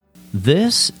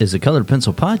This is a Colored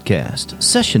Pencil Podcast,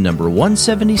 session number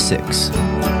 176.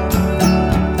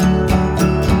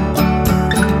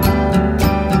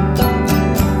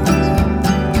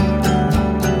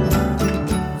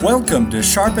 Welcome to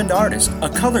Sharpened Artist, a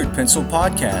Colored Pencil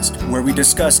Podcast, where we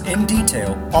discuss in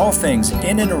detail all things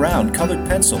in and around colored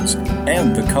pencils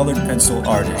and the colored pencil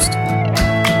artist.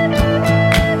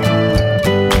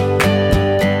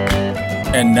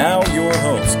 And now your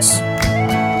hosts,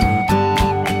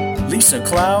 Lisa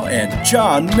Clow and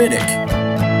John Middick.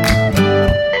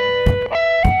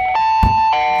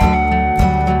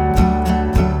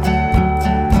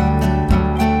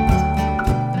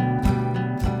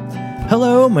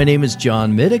 Hello, my name is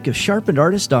John Middick of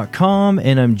SharpenedArtist.com,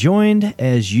 and I'm joined,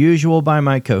 as usual, by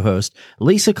my co-host,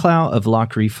 Lisa Clow of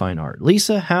Lockery Fine Art.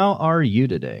 Lisa, how are you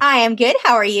today? I am good.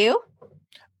 How are you?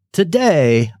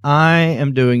 Today, I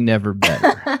am doing never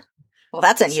better. Well,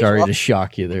 that's unusual. Sorry to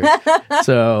shock you there.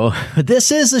 So,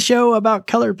 this is a show about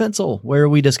colored pencil, where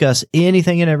we discuss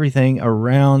anything and everything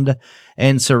around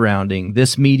and surrounding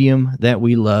this medium that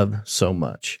we love so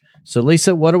much. So,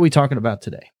 Lisa, what are we talking about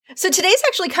today? So today's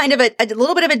actually kind of a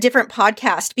little bit of a different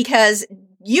podcast because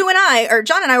John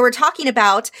and I were talking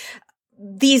about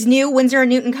these new Winsor &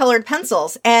 Newton colored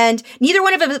pencils, and neither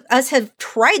one of us have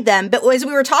tried them. But as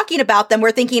we were talking about them,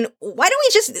 we're thinking, why don't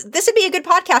we this would be a good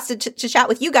podcast to chat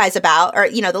with you guys about, or,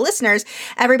 the listeners,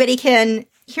 everybody can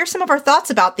hear some of our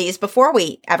thoughts about these before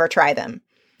we ever try them.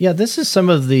 Yeah, this is some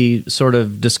of the sort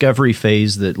of discovery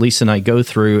phase that Lisa and I go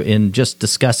through in just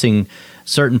discussing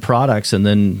certain products and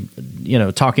then,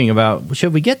 talking about,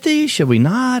 should we get these? Should we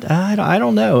not? I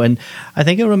don't know. And I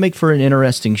think it will make for an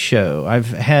interesting show. I've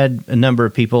had a number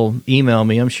of people email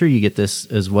me, I'm sure you get this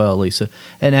as well, Lisa,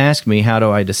 and ask me, how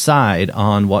do I decide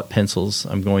on what pencils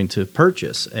I'm going to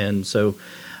purchase? And so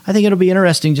I think it'll be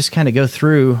interesting just kind of go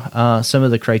through some of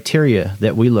the criteria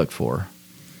that we look for.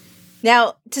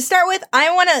 Now, to start with, I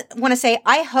want to say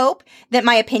I hope that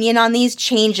my opinion on these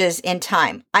changes in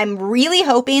time. I'm really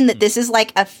hoping that this is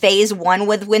like a phase one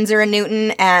with Winsor & Newton,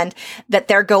 and that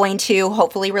they're going to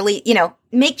hopefully really,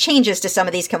 make changes to some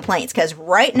of these complaints, because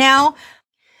right now.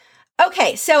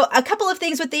 Okay, so a couple of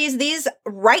things with these. These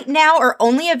right now are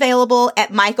only available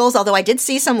at Michaels, although I did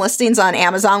see some listings on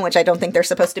Amazon, which I don't think they're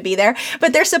supposed to be there,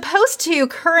 but they're supposed to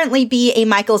currently be a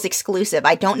Michaels exclusive.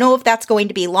 I don't know if that's going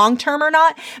to be long-term or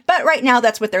not, but right now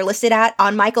that's what they're listed at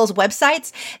on Michaels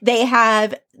websites. They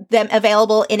have them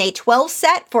available in a 12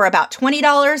 set for about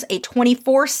 $20, a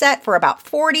 24 set for about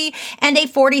 $40, and a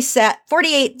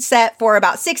 48 set for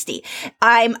about $60.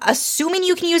 I'm assuming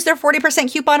you can use their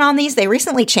 40% coupon on these. They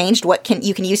recently changed what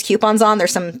you can use coupons on.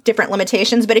 There's some different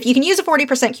limitations, but if you can use a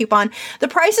 40% coupon, the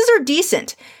prices are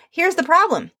decent. Here's the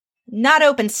problem. Not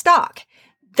open stock.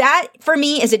 That, for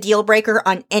me, is a deal breaker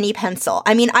on any pencil.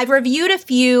 I mean, I've reviewed a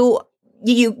few.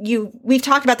 We've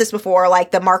talked about this before, like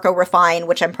the Marco Refine,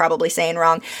 which I'm probably saying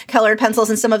wrong, colored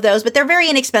pencils and some of those, but they're very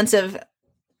inexpensive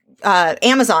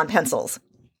Amazon pencils,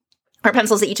 or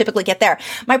pencils that you typically get there.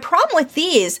 My problem with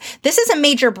these, this is a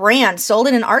major brand sold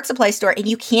in an art supply store, and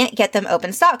you can't get them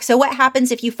open stock. So what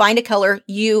happens if you find a color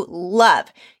you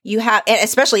love? And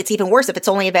especially it's even worse if it's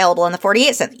only available in the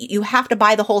 48 cents. You have to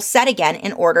buy the whole set again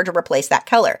in order to replace that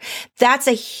color. That's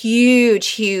a huge,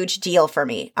 huge deal for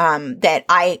me, that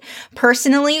I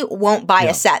personally won't buy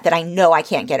a set that I know I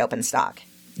can't get open stock.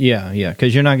 Yeah,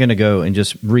 because you're not going to go and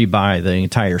just rebuy the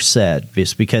entire set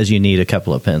just because you need a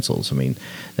couple of pencils. I mean,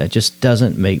 that just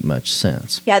doesn't make much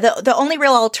sense. Yeah, the only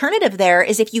real alternative there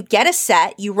is if you get a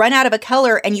set, you run out of a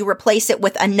color, and you replace it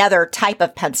with another type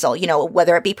of pencil,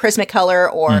 whether it be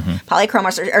Prismacolor or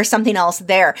Polychromos or something else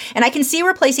there. And I can see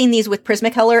replacing these with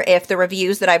Prismacolor if the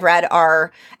reviews that I've read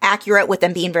are accurate, with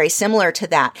them being very similar to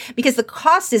that, because the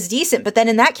cost is decent. But then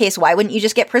in that case, why wouldn't you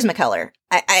just get Prismacolor?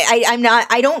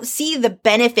 I don't see the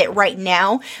benefit right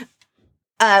now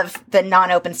of the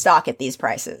non-open stock at these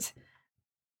prices.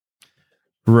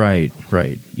 Right.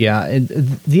 Yeah. And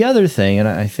the other thing, and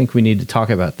I think we need to talk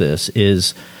about this,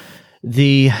 is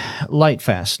the light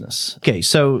fastness. Okay,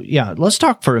 so let's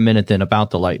talk for a minute then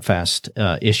about the light fast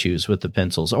issues with the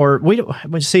pencils. Or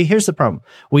here's the problem.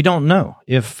 We don't know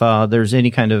if there's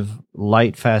any kind of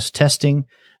light fast testing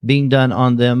being done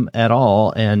on them at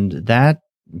all, and that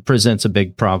presents a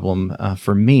big problem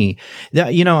for me.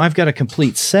 I've got a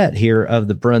complete set here of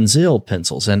the Brunnzil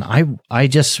pencils, and I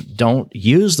just don't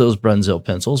use those Brunnzil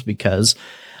pencils because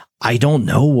I don't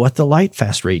know what the light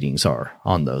fast ratings are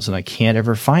on those, and I can't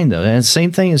ever find those. And the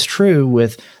same thing is true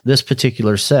with this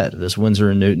particular set, this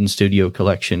Winsor & Newton Studio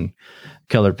Collection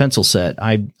colored pencil set.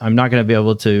 I'm not going to be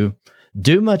able to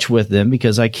do much with them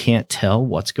because I can't tell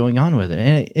what's going on with it.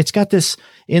 And it's got this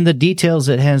in the details.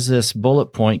 It has this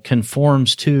bullet point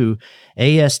conforms to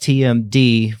ASTM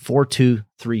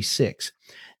D4236.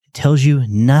 It tells you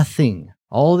nothing.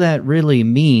 All that really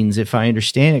means, if I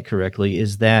understand it correctly,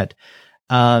 is that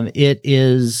it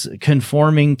is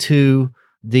conforming to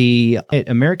the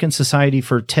American Society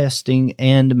for Testing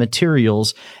and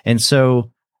Materials. And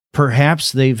so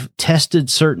perhaps they've tested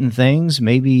certain things.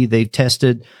 Maybe they've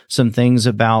tested some things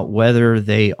about whether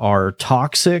they are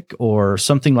toxic or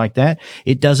something like that.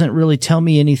 It doesn't really tell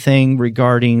me anything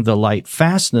regarding the light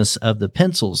fastness of the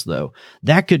pencils, though.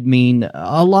 That could mean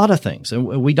a lot of things, and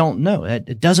we don't know.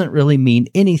 It doesn't really mean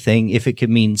anything if it could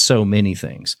mean so many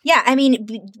things. Yeah, I mean,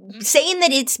 saying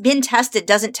that it's been tested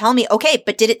doesn't tell me, okay,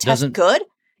 but did it test good?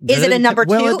 Is it a number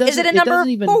 2? Is it a number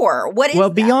 4? What is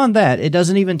Well, beyond that, it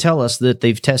doesn't even tell us that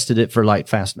they've tested it for light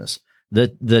fastness.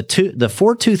 The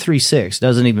 4236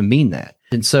 doesn't even mean that.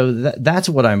 And so that's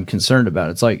what I'm concerned about.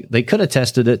 It's like they could have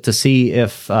tested it to see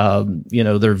if,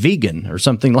 they're vegan or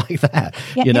something like that.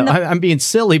 Yeah, I'm being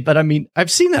silly, but I mean,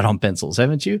 I've seen that on pencils,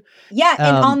 haven't you? Yeah.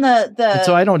 And on the and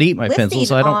so I don't eat my pencils,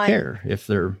 so I don't care if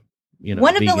they're,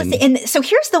 one of the listings. And so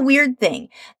here's the weird thing.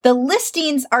 The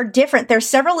listings are different. There's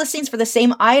several listings for the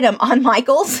same item on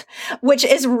Michael's, which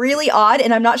is really odd.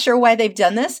 And I'm not sure why they've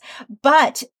done this,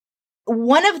 but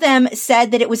one of them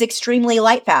said that it was extremely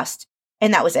light fast.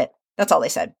 And that was it. That's all they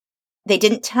said. They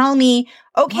didn't tell me,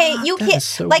 okay, you can't,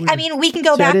 so like, weird. I mean, we can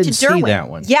go back to Derwent. That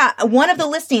one. Yeah. One of the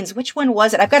listings, which one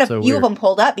was it? I've got a few of them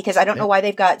pulled up because I don't know why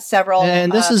they've got several.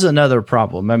 And this is another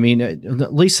problem. I mean,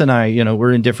 Lisa and I,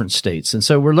 we're in different states. And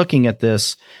so we're looking at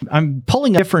this. I'm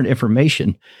pulling different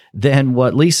information than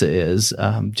what Lisa is,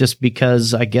 just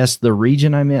because I guess the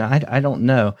region I'm in, I don't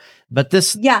know. But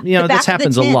this, this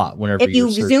happens a lot whenever if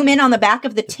you zoom in on the back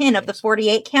of the tin of the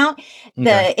 48 count,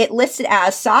 it listed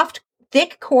as soft,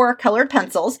 thick core colored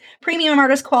pencils, premium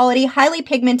artist quality, highly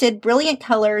pigmented, brilliant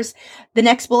colors. The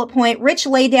next bullet point, rich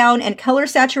laydown and color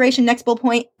saturation. Next bullet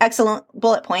point, excellent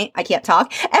bullet point. I can't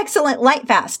talk. Excellent light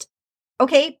fast.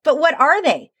 Okay, but what are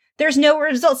they? There's no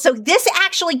results. So this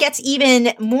actually gets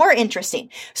even more interesting.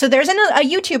 So there's a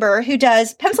YouTuber who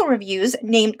does pencil reviews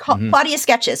named Claudia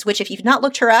Sketches, which if you've not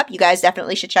looked her up, you guys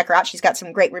definitely should check her out. She's got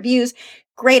some great reviews.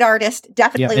 Great artist.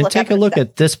 Definitely and take a look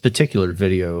at this particular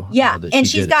video. Yeah, and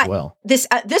she's got this.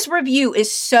 This review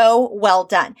is so well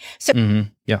done. So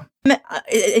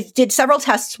did several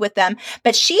tests with them,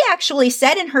 but she actually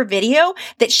said in her video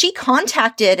that she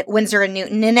contacted Winsor &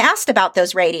 Newton and asked about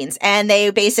those ratings, and they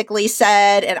basically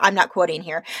said, and I'm not quoting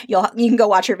here, you can go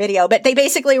watch her video, but they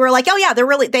basically were like, oh yeah, they're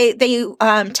really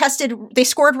they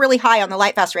scored really high on the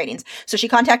light fast ratings. So she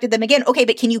contacted them again. Okay,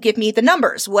 but can you give me the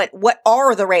numbers? What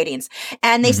are the ratings?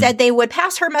 And they said they would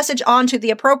pass her message on to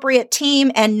the appropriate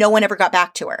team, and no one ever got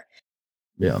back to her.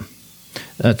 Yeah.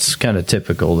 That's kind of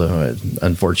typical, though,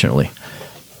 unfortunately.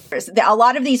 A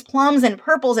lot of these plums and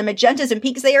purples and magentas and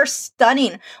pinks, they are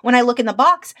stunning when I look in the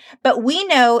box. But we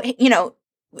know,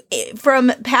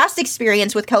 from past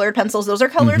experience with colored pencils, those are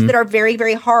colors that are very,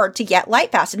 very hard to get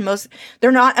light fast. And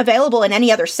they're not available in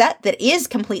any other set that is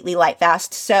completely light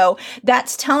fast. So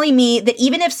that's telling me that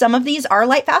even if some of these are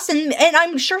light fast, and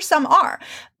I'm sure some are,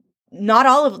 not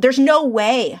all of, there's no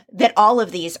way that all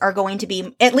of these are going to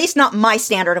be, at least not my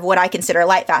standard of what I consider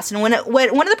light fast. And one of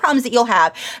the problems that you'll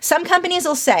have, some companies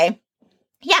will say,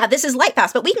 yeah, this is light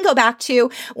fast, but we can go back to,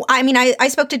 I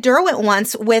spoke to Derwent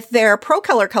once with their Pro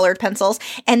Color colored pencils,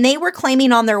 and they were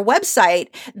claiming on their website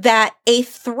that a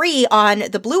 3 on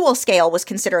the Blue Wool scale was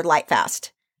considered light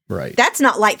fast. Right. That's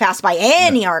not light fast by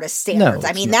any artist standards.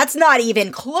 No, that's not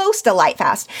even close to light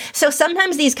fast. So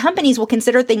sometimes these companies will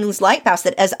consider things light fast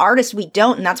that as artists we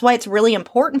don't. And that's why it's really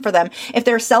important for them. If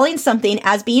they're selling something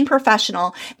as being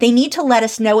professional, they need to let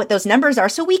us know what those numbers are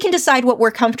so we can decide what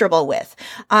we're comfortable with.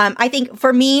 I think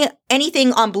for me,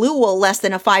 anything on Blue Wool less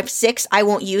than a 5.6, I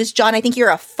won't use. John, I think you're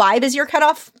a 5 is your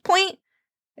cutoff point.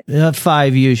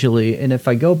 5 usually. And if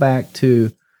I go back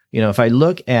to, if I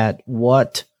look at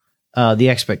what the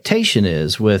expectation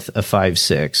is with a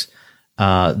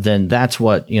 5.6, then that's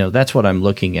what I'm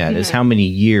looking at is how many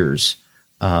years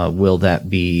will that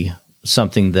be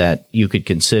something that you could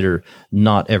consider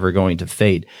not ever going to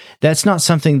fade. That's not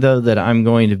something though that I'm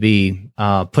going to be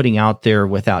putting out there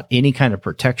without any kind of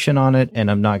protection on it,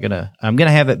 and I'm going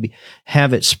to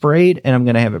have it sprayed, and I'm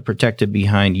going to have it protected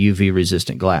behind UV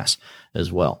resistant glass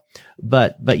as well.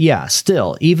 But yeah,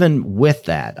 still, even with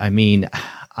that,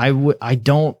 I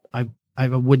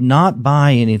would not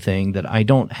buy anything that I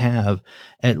don't have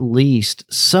at least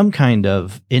some kind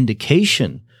of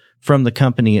indication from the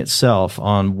company itself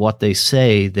on what they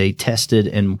say they tested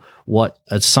and what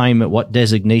assignment, what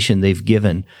designation they've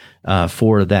given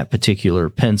for that particular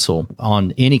pencil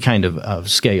on any kind of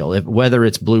scale, whether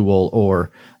it's Blue Wool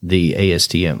or the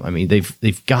ASTM. I mean,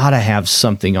 they've got to have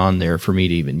something on there for me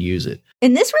to even use it.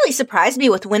 And this really surprised me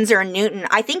with Winsor & Newton.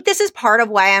 I think this is part of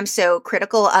why I'm so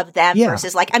critical of them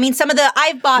versus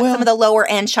I've bought some of the lower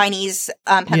end Chinese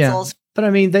pencils. Yeah. But I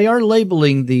mean, they are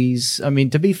labeling these. I mean,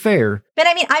 to be fair. But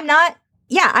I mean,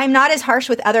 I'm not as harsh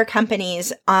with other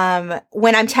companies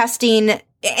when I'm testing,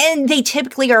 and they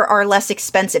typically are less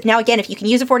expensive. Now, again, if you can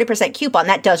use a 40% coupon,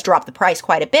 that does drop the price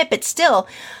quite a bit, but still,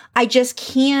 I just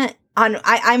can't.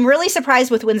 I'm really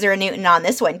surprised with Winsor & Newton on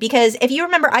this one, because if you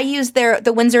remember, I used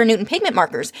the Winsor & Newton pigment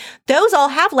markers. Those all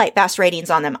have light fast ratings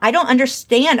on them. I don't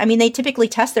understand. I mean, they typically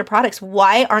test their products.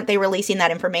 Why aren't they releasing that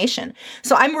information?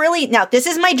 So now this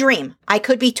is my dream. I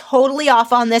could be totally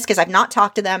off on this because I've not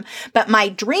talked to them, but my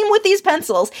dream with these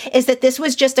pencils is that this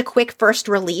was just a quick first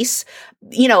release,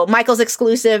 Michael's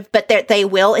exclusive, but that they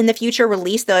will in the future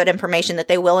release that information, that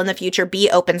they will in the future be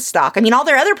open stock. I mean, all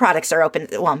their other products are open.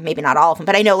 Well, maybe not all of them,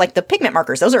 but I know like the pigment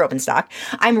markers, those are open stock.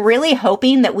 I'm really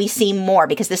hoping that we see more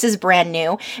because this is brand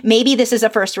new. Maybe this is a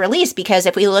first release, because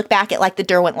if we look back at like the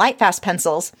Derwent Lightfast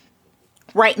pencils,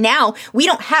 right now, we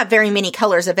don't have very many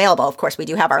colors available. Of course, we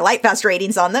do have our Lightfast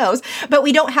ratings on those, but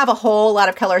we don't have a whole lot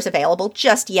of colors available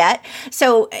just yet.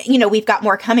 So, we've got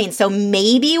more coming. So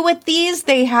maybe with these,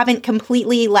 they haven't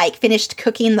completely finished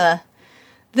cooking the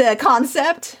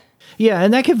concept. Yeah,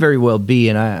 and that could very well be,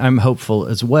 and I'm hopeful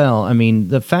as well. I mean,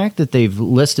 the fact that they've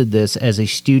listed this as a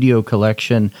studio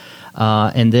collection,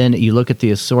 and then you look at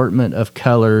the assortment of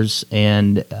colors,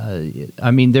 and I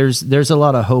mean, there's a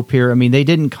lot of hope here. I mean, they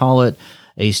didn't call it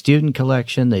a student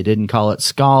collection, they didn't call it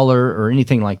scholar or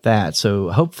anything like that.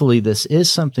 So hopefully this is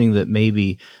something that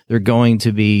maybe they're going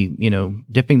to be,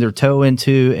 dipping their toe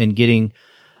into and getting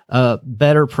a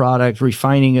better product,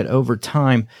 refining it over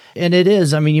time. And it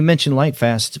is, I mean, you mentioned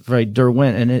Lightfast, right,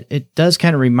 Derwent, and it does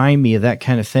kind of remind me of that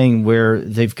kind of thing where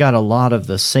they've got a lot of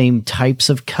the same types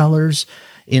of colors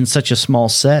in such a small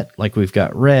set. Like we've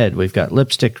got red, we've got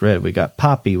lipstick red, we got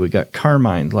poppy, we got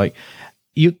carmine. Like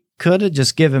you could have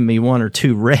just given me one or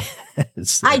two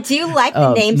reds. I do like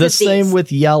the names of these. The same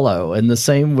with yellow, and the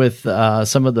same with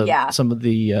some of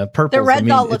the purples. The reds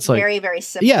all look very, very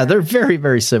similar. Yeah, they're very,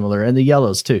 very similar, and the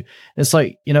yellows too. It's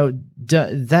like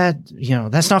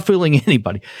that's not fooling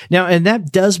anybody now, and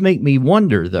that does make me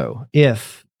wonder though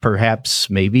if perhaps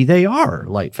maybe they are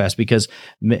Lightfast because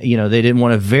they didn't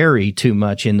want to vary too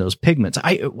much in those pigments.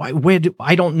 I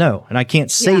don't know, and I can't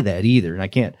say that either, and I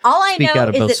can't. All I know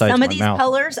is that some of these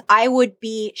colors, I would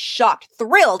be shocked,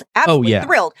 thrilled, absolutely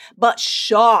thrilled, but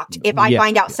shocked if I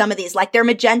find out some of these, like their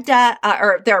magenta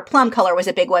or their plum color was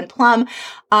a big one. Plum.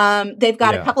 They've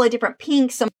got a couple of different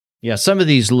pinks. Some of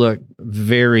these look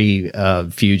very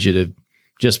fugitive.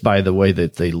 Just by the way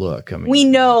that they look. I mean, we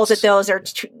know that those are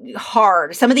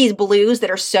hard. Some of these blues that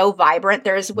are so vibrant.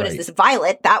 There's, is this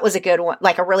violet? That was a good one,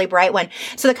 like a really bright one.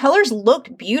 So the colors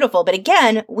look beautiful. But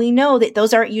again, we know that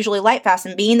those aren't usually Lightfast.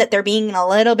 And being that they're being a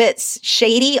little bit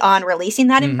shady on releasing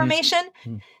that information,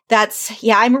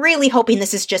 I'm really hoping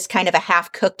this is just kind of a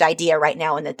half-cooked idea right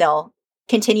now and that they'll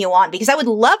continue on, because I would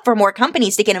love for more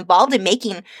companies to get involved in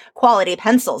making quality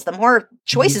pencils. The more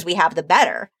choices we have, the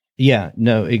better. Yeah,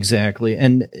 no, exactly.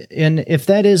 And if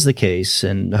that is the case,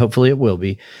 and hopefully it will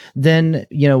be, then,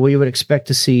 we would expect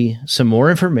to see some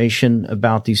more information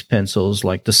about these pencils,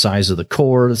 like the size of the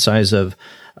core, the size of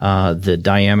the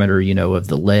diameter, of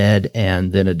the lead,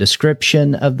 and then a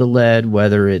description of the lead,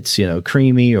 whether it's,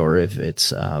 creamy or if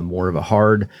it's more of a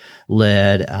hard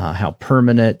lead, how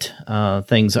permanent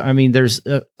things are. I mean, there's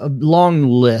a long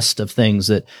list of things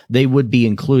that they would be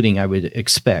including, I would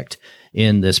expect,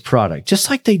 in this product, just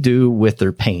like they do with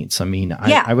their paints. I mean,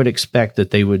 I would expect that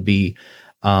they would be,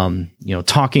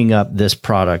 talking up this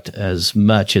product as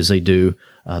much as they do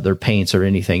their paints or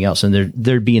anything else. And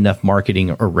there'd be enough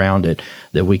marketing around it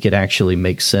that we could actually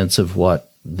make sense of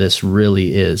what this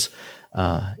really is.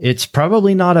 It's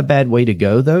probably not a bad way to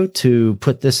go, though, to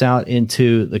put this out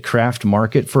into the craft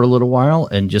market for a little while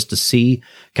and just to see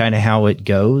kind of how it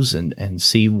goes and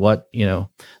see what,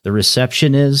 the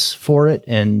reception is for it.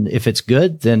 And if it's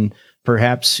good, then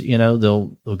perhaps,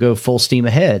 they'll go full steam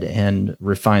ahead and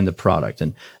refine the product.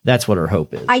 And that's what our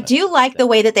hope is. I do like the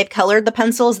way that they've colored the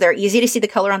pencils. They're easy to see the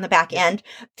color on the back end.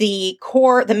 The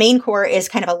main core is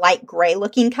kind of a light gray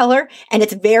looking color, and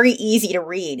it's very easy to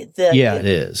read. It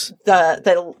is.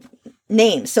 The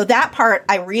name. So that part,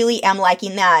 I really am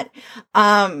liking that.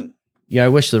 I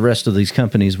wish the rest of these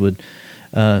companies would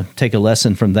take a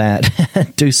lesson from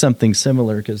that, do something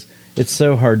similar, because it's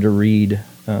so hard to read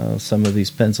some of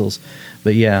these pencils.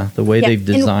 But yeah, the way they've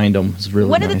designed them is really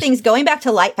One nice. of the things, going back to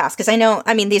LightFast, because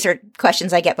I mean, these are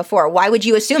questions I get before. Why would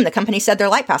you assume the company said they're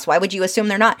LightFast? Why would you assume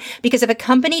they're not? Because if a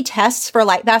company tests for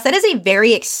LightFast, that is a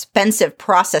very expensive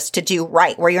process to do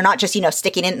right, where you're not just,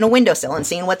 sticking it in a windowsill and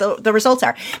seeing what the results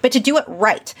are, but to do it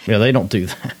right. Yeah, they don't do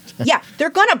that. Yeah, they're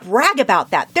going to brag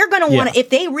about that. They're going to want to, if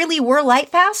they really were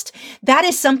LightFast, that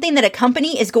is something that a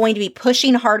company is going to be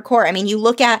pushing hardcore. I mean, you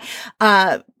look at,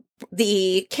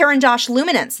 the Caran d'Ache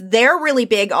Luminance, they're really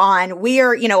big on,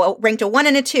 we're, ranked a 1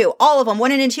 and a 2, all of them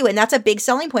 1 and a 2. And that's a big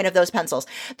selling point of those pencils.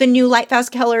 The new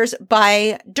LightFast colors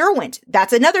by Derwent,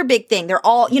 that's another big thing. They're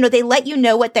all, they let you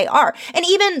know what they are. And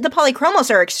even the Polychromos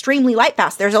are extremely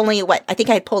LightFast. There's only I think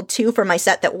I pulled 2 from my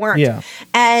set that weren't. Yeah.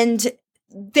 And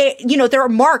they're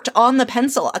marked on the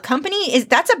pencil. A company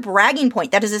that's a bragging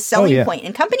point. That is a selling point.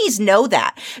 And companies know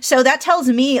that. So that tells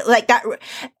me that,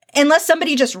 unless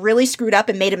somebody just really screwed up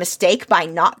and made a mistake by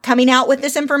not coming out with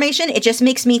this information, it just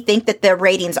makes me think that the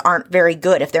ratings aren't very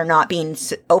good if they're not being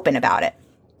open about it.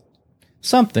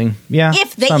 Something. Yeah.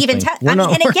 If they even test. And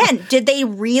again, did they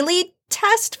really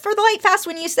test for the LightFast?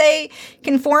 When you say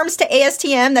conforms to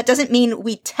ASTM, that doesn't mean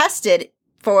we tested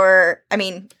for,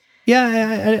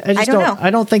 yeah, I just don't know. I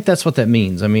don't think that's what that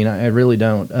means. I really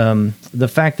don't. The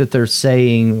fact that they're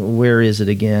saying, where is it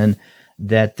again,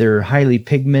 that they're highly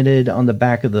pigmented on the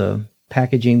back of the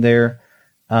packaging there.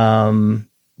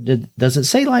 Does it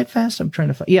say light fast? I'm trying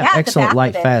to find. Yeah, excellent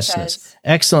light fastness.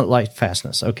 Excellent light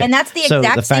fastness. Okay. And that's the exact same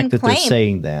claim. So the fact that they're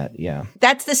saying that, yeah.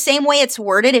 That's the same way it's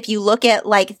worded. If you look at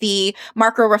the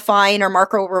Marco Refine or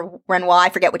Marco Renoir, I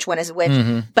forget which one is which,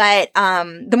 but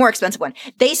the more expensive one,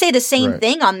 they say the same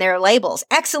thing on their labels.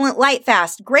 Excellent light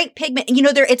fast, great pigment.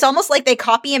 It's almost like they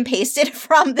copy and pasted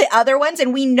from the other ones.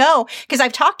 And we know, because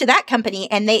I've talked to that company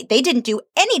and they didn't do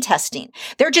any testing.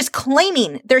 They're just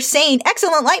claiming, they're saying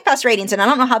excellent light fast ratings. And I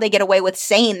don't know how they get away with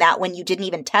saying that when you didn't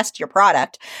even test your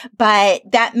product, but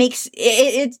that makes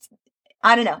it's,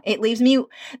 I don't know. It leaves me,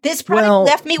 this product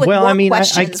left me with more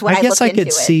questions when I guess looked into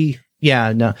it. See,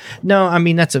 yeah, no,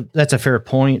 that's a fair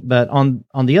point. But on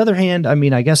the other hand,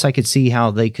 I guess I could see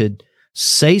how they could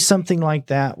say something like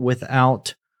that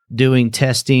without doing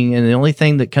testing. And the only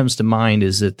thing that comes to mind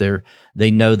is that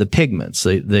they know the pigments.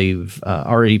 They've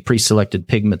already pre-selected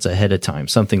pigments ahead of time,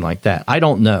 something like that. I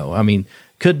don't know.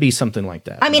 Could be something like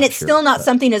that. It's still not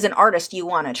something as an artist you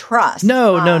want to trust.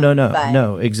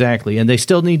 No, exactly. And they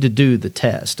still need to do the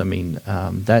test.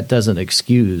 That doesn't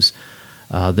excuse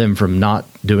them from not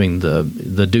doing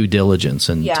the due diligence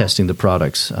and testing the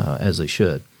products as they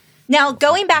should. Now,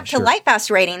 going back to LightFast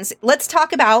ratings, let's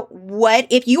talk about what,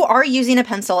 if you are using a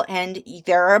pencil and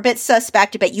they're a bit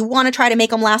suspect, but you want to try to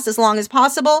make them last as long as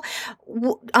possible.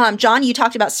 John, you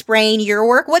talked about spraying your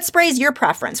work. What spray is your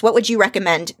preference? What would you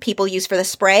recommend people use for the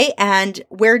spray? And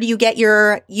where do you get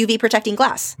your UV protecting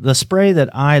glass? The spray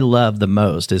that I love the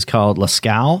most is called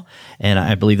Lascaux, and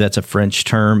I believe that's a French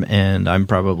term, and I'm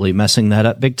probably messing that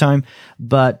up big time.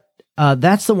 But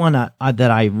that's the one that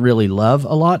I really love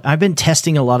a lot. I've been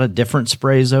testing a lot of different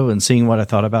sprays, though, and seeing what I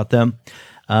thought about them.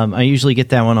 I usually get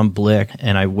that one on Blick,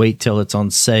 and I wait till it's on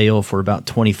sale for about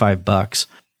 $25.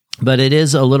 But it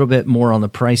is a little bit more on the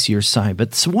pricier side.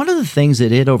 But one of the things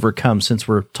that it overcomes, since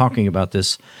we're talking about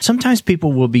this, sometimes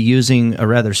people will be using a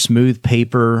rather smooth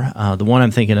paper. The one I'm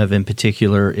thinking of in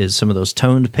particular is some of those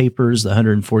toned papers, the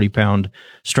 140-pound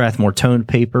Strathmore toned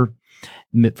paper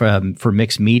for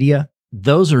mixed media.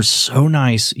 Those are so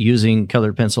nice using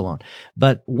colored pencil on.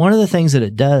 But one of the things that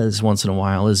it does once in a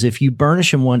while is if you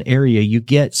burnish in one area, you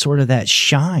get sort of that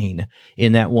shine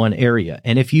in that one area.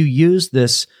 And if you use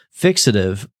this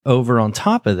fixative over on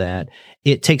top of that,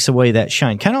 it takes away that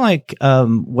shine. Kind of like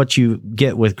what you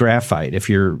get with graphite. If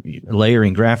you're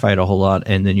layering graphite a whole lot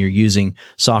and then you're using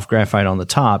soft graphite on the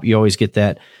top, you always get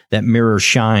that mirror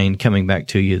shine coming back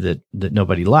to you that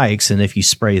nobody likes. And if you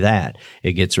spray that,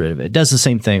 it gets rid of it. It does the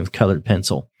same thing with colored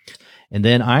pencil. And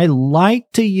then I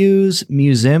like to use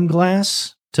museum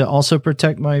glass to also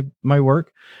protect my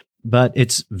work, but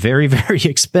it's very, very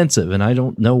expensive. And I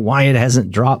don't know why it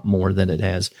hasn't dropped more than it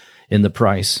has in the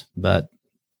price, but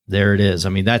there it is.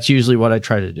 That's usually what I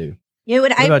try to do.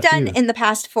 What I've done in the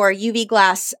past for UV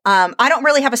glass, I don't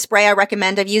really have a spray I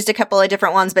recommend. I've used a couple of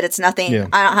different ones, but it's nothing. Yeah.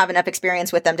 I don't have enough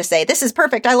experience with them to say, this is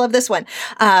perfect. I love this one.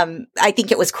 I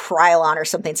think it was Krylon or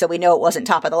something, so we know it wasn't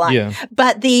top of the line. Yeah.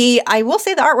 But I will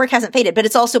say the artwork hasn't faded, but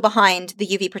it's also behind the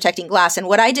UV protecting glass. And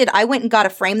what I did, I went and got a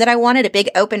frame that I wanted, a big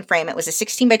open frame. It was a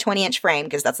 16 by 20 inch frame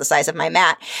because that's the size of my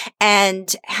mat.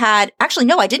 And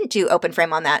I didn't do open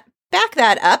frame on that. back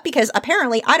that up because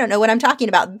apparently I don't know what I'm talking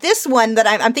about. This one that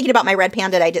I'm thinking about, my red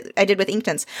panda I did with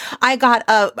Inktense. I got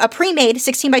a pre-made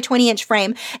 16 by 20 inch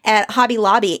frame at Hobby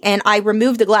Lobby, and I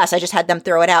removed the glass. I just had them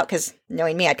throw it out because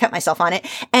knowing me, I'd cut myself on it.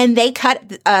 And they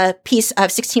cut a piece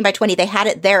of 16 by 20. They had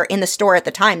it there in the store at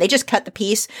the time. They just cut the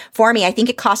piece for me. I think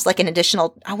it cost like an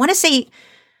additional, I want to say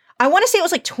it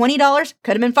was like $20.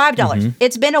 Could have been $5. Mm-hmm.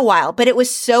 It's been a while, but it was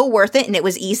so worth it. And it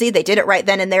was easy. They did it right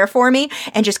then and there for me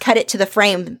and just cut it to the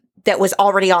frame that was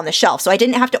already on the shelf. So I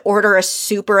didn't have to order a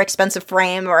super expensive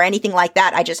frame or anything like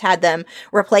that. I just had them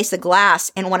replace the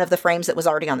glass in one of the frames that was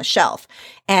already on the shelf.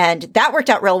 And that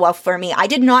worked out real well for me. I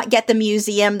did not get the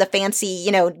museum, the fancy,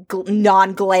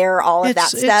 non-glare, all of that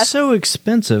stuff. It's so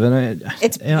expensive. And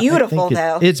it's beautiful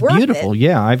though. It's beautiful.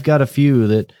 Yeah. I've got a few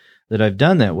that I've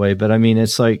done that way, but I mean,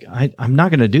 it's like, I'm not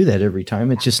going to do that every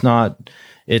time. It's just not,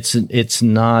 it's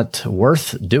not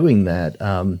worth doing that.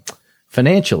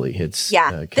 Financially, it's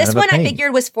this one I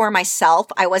figured was for myself.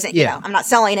 I wasn't, I'm not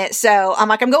selling it. So I'm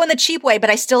like, I'm going the cheap way, but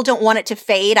I still don't want it to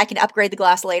fade. I can upgrade the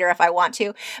glass later if I want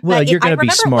to. Well, but you're going to be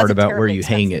smart about where you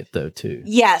hang it though, too.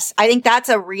 Yes. I think that's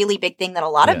a really big thing that a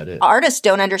lot of artists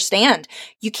don't understand.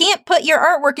 You can't put your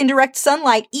artwork in direct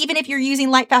sunlight, even if you're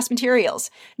using light fast materials.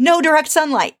 No direct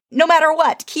sunlight. No matter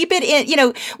what, keep it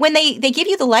in, when they give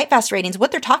you the light fast ratings,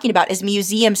 what they're talking about is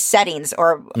museum settings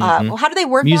or, how do they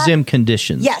word museum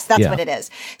conditions. Yes, that's what it is.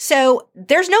 So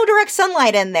there's no direct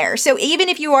sunlight in there. So even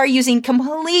if you are using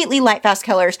completely light fast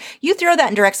colors, you throw that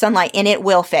in direct sunlight and it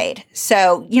will fade.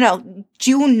 So,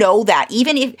 do know that.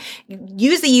 Even if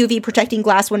use the UV protecting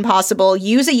glass when possible,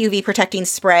 use a UV protecting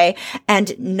spray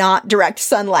and not direct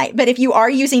sunlight. But if you are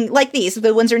using like these,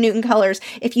 the Winsor Newton colors,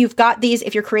 if you've got these,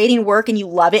 if you're creating work and you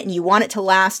love it and you want it to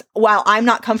last, while I'm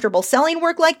not comfortable selling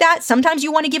work like that, sometimes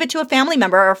you want to give it to a family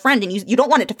member or a friend and you don't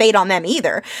want it to fade on them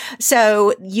either.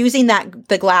 So using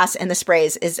the glass and the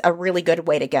sprays is a really good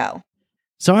way to go.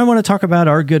 So I want to talk about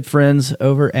our good friends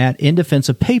over at In Defense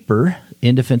of Paper.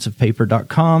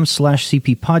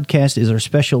 indefenseofpaper.com/CP podcast is our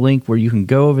special link where you can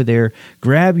go over there,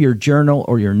 grab your journal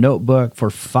or your notebook for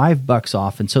 $5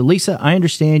 off. And so, Lisa, I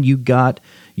understand you got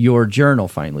your journal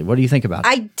finally. What do you think about it?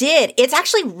 I did. It's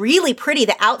actually really pretty.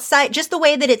 The outside, just the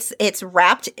way that it's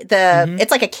wrapped,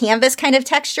 it's like a canvas kind of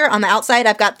texture on the outside.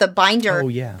 I've got the binder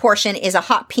portion is a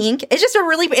hot pink. It's just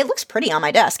it looks pretty on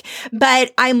my desk,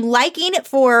 but I'm liking it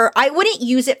I wouldn't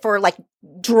use it for like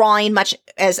drawing much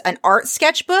as an art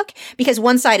sketchbook because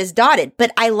one side is dotted,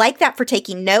 but I like that for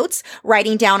taking notes,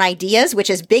 writing down ideas, which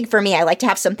is big for me. I like to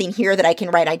have something here that I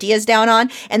can write ideas down on,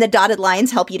 and the dotted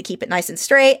lines help you to keep it nice and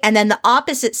straight. And then the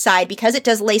opposite side, because it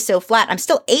does lay so flat, I'm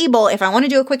still able, if I want to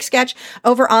do a quick sketch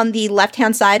over on the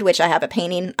left-hand side, which I have a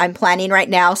painting I'm planning right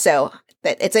now, so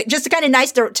it's just kind of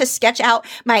nice to sketch out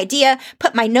my idea,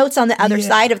 put my notes on the other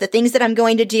side of the things that I'm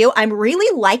going to do. I'm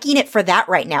really liking it for that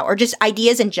right now, or just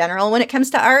ideas in general when it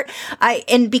comes to art.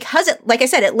 And because it, like I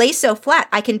said, it lays so flat,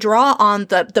 I can draw on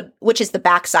the which is the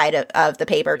back side of the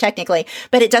paper technically,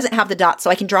 but it doesn't have the dots,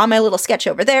 so I can draw my little sketch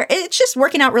over there. It's just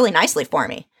working out really nicely for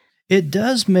me. It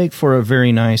does make for a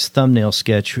very nice thumbnail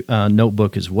sketch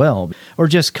notebook as well, or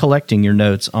just collecting your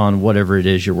notes on whatever it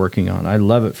is you're working on. I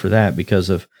love it for that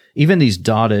because of even these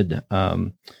dotted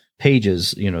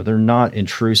pages, they're not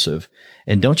intrusive.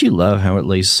 And don't you love how it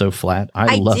lays so flat?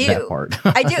 I love that part.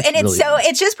 I do. And it's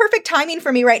just perfect timing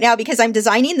for me right now because I'm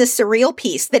designing this surreal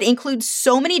piece that includes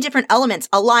so many different elements: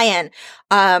 a lion,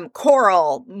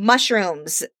 coral,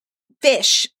 mushrooms,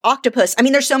 fish, octopus. I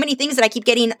mean, there's so many things that I keep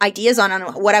getting ideas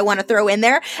on what I want to throw in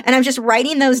there. And I'm just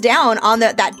writing those down on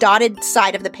that dotted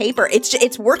side of the paper.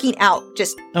 It's working out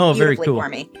just beautifully very cool for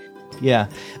me. Yeah.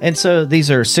 And so these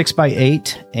are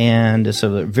 6x8 and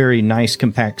so a very nice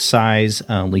compact size,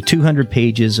 only 200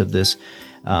 pages of this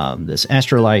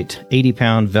Astrolite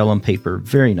 80-pound vellum paper.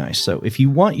 Very nice. So if you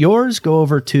want yours, go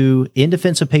over to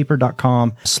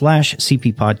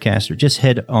indefenseofpaper.com/CP podcast or just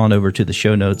head on over to the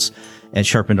show notes at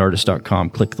sharpenedartist.com.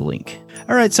 Click the link.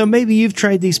 All right. So maybe you've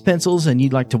tried these pencils and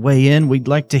you'd like to weigh in. We'd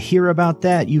like to hear about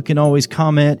that. You can always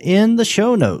comment in the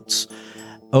show notes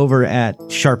over at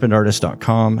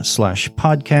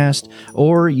sharpenedartist.com/podcast,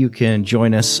 or you can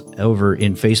join us over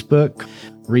in Facebook.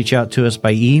 Reach out to us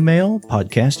by email,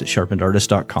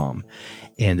 podcast@sharpenedartist.com.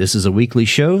 And this is a weekly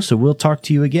show, so we'll talk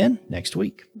to you again next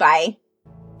week. Bye.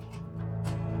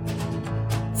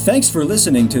 Thanks for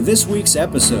listening to this week's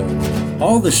episode.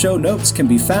 All the show notes can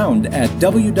be found at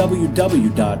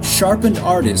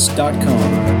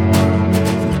www.sharpenedartist.com.